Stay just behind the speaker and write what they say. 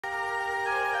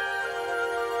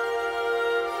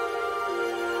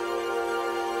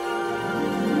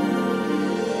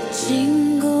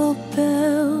Jingle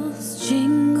bells,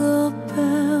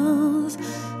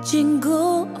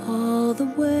 jingle all the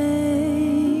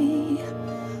way.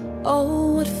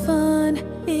 Oh, what fun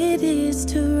it is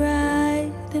to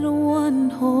ride in a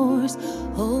one-horse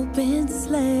open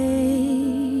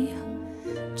sleigh.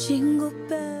 Jingle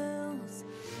bells.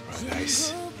 Right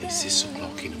guys, it's 6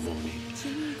 o'clock in the morning.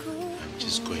 I'm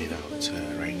just going out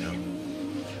right now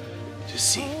to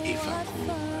see if I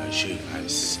could show you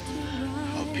guys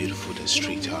how beautiful the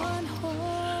streets are.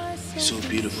 It's so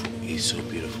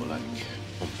beautiful, like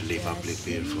unbelievably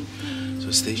beautiful.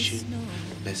 So stay tuned,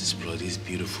 let's explore these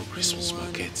beautiful Christmas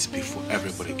markets before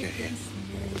everybody get here.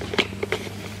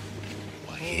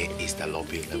 Well, here is the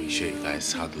lobby. Let me show you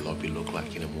guys how the lobby look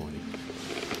like in the morning.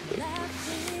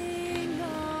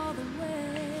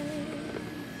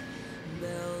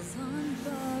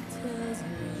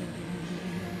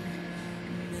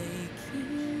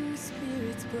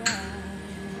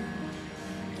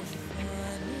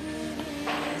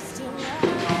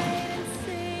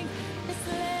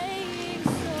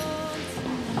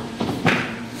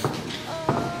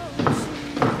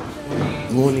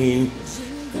 Morning.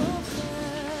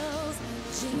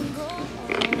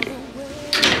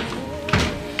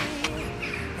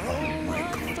 Oh my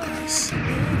God, guys.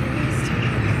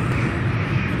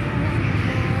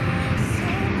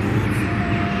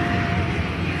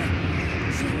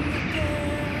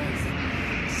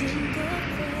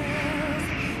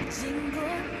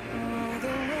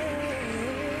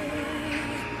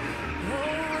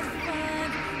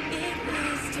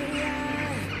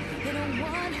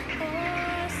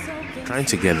 Trying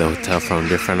to get the hotel from a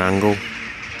different angle,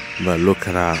 but look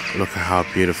at that, look at how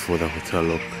beautiful the hotel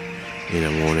look in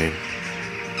the morning.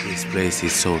 This place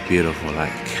is so beautiful,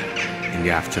 like in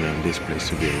the afternoon this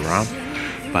place will be around,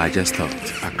 but I just thought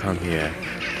I come here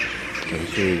and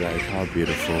show you guys how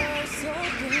beautiful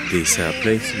this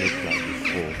place looked like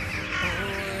before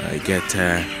I get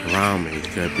around me.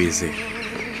 It get busy.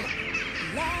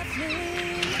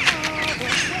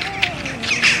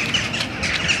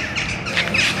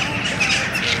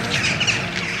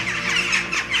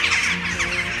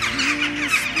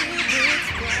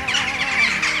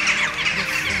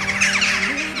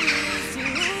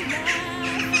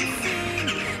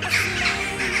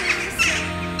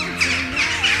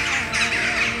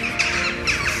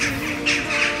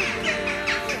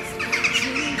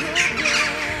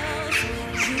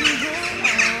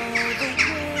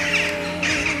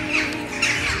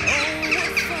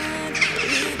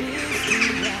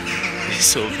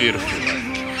 So beautiful, like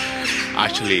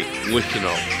actually waking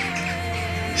up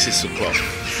 6 o'clock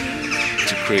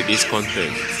to create this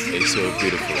content is so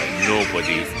beautiful, like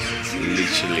nobody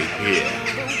literally here.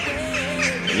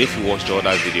 And if you watch the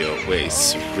other video where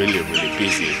it's really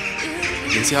busy,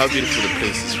 you can see how beautiful the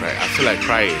place is, right? I feel like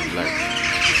crying, like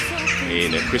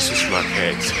in a Christmas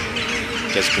market,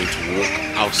 just going to walk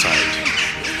outside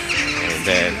and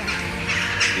then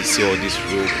you see all these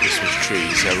real Christmas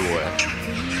trees everywhere.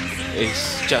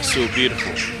 It's just so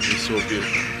beautiful. It's so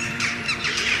beautiful.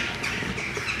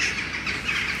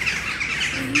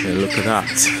 And look at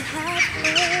that.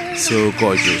 So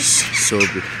gorgeous. So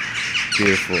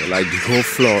beautiful. Like the whole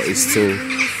floor is still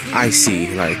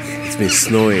icy. Like it's been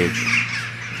snowing.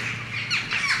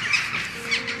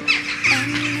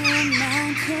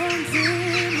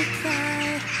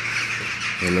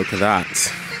 And look at that.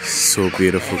 So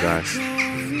beautiful, guys.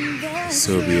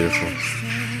 So beautiful.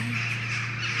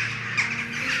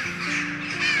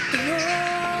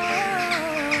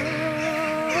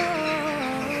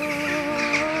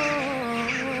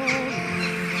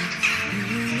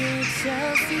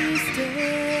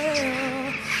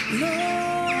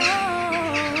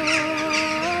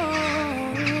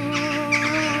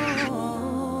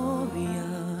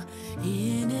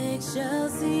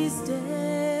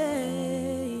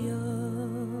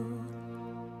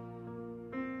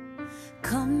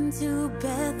 Come to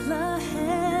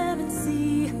Bethlehem and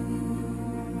see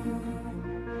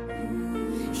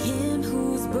Him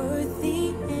whose birth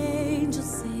the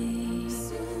angels sing.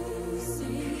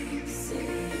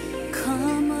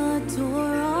 Come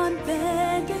adore on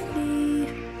bended knee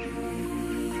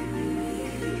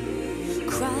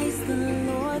Christ the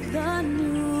Lord, the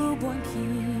newborn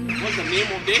King. What's the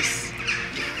name of this?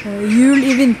 Jul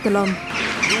I Vinterland.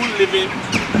 Jul I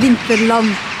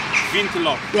Vinterland.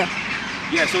 Vinterland. Yeah.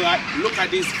 Yeah, so look at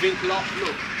this Vinterland.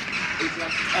 Look, it's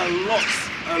like a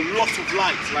lot of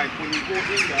lights. Like when you go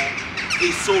in there,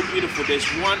 it's so beautiful. There's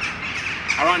one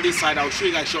around this side. I'll show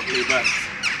you guys shortly. But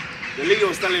the lady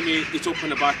was telling me it's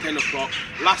open about 10 o'clock.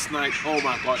 Last night, oh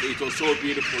my God, it was so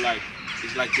beautiful. Like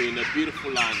it's like you're in a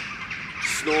beautiful land.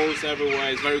 snows everywhere.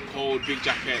 It's very cold. Big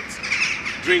jackets.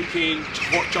 Drinking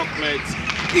hot chocolates,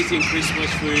 eating Christmas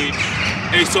food.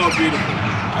 It's so beautiful.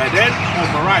 And then on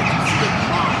my right, you see the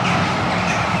crown.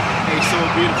 It's so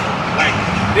beautiful. Like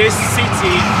this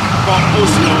city called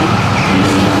Oslo.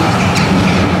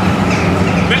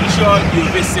 Make sure you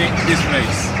visit this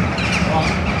place.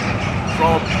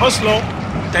 From Oslo,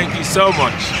 thank you so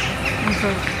much.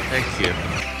 Okay. Thank you.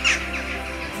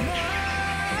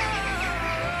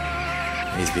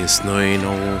 It's been snowing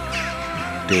all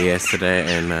day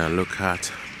yesterday, and look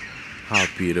at how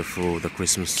beautiful the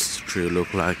Christmas tree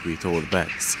look like with all the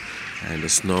birds and the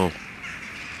snow.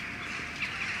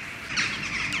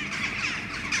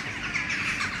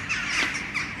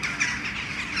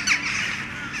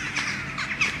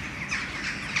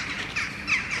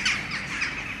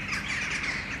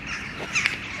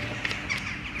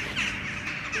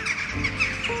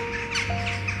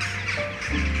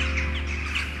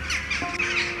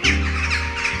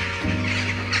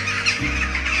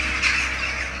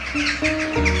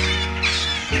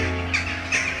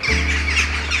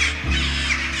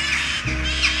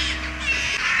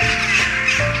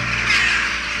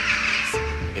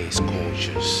 It's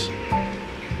gorgeous.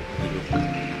 Look at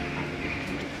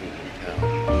the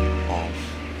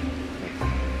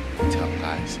hotel,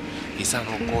 guys. Is that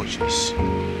not gorgeous?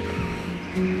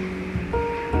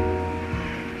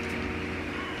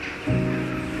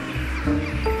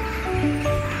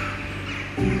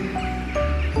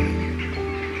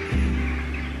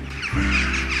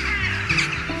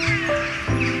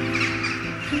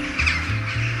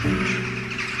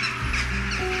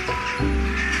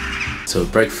 So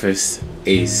breakfast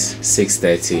is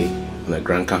 6:30 on the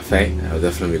Grand Cafe. I'll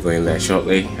definitely be going there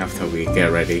shortly after we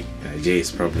get ready. Jay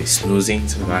is probably snoozing,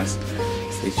 so guys,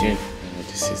 stay tuned.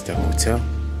 This is the hotel.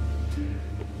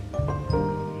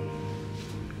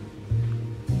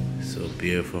 So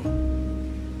beautiful.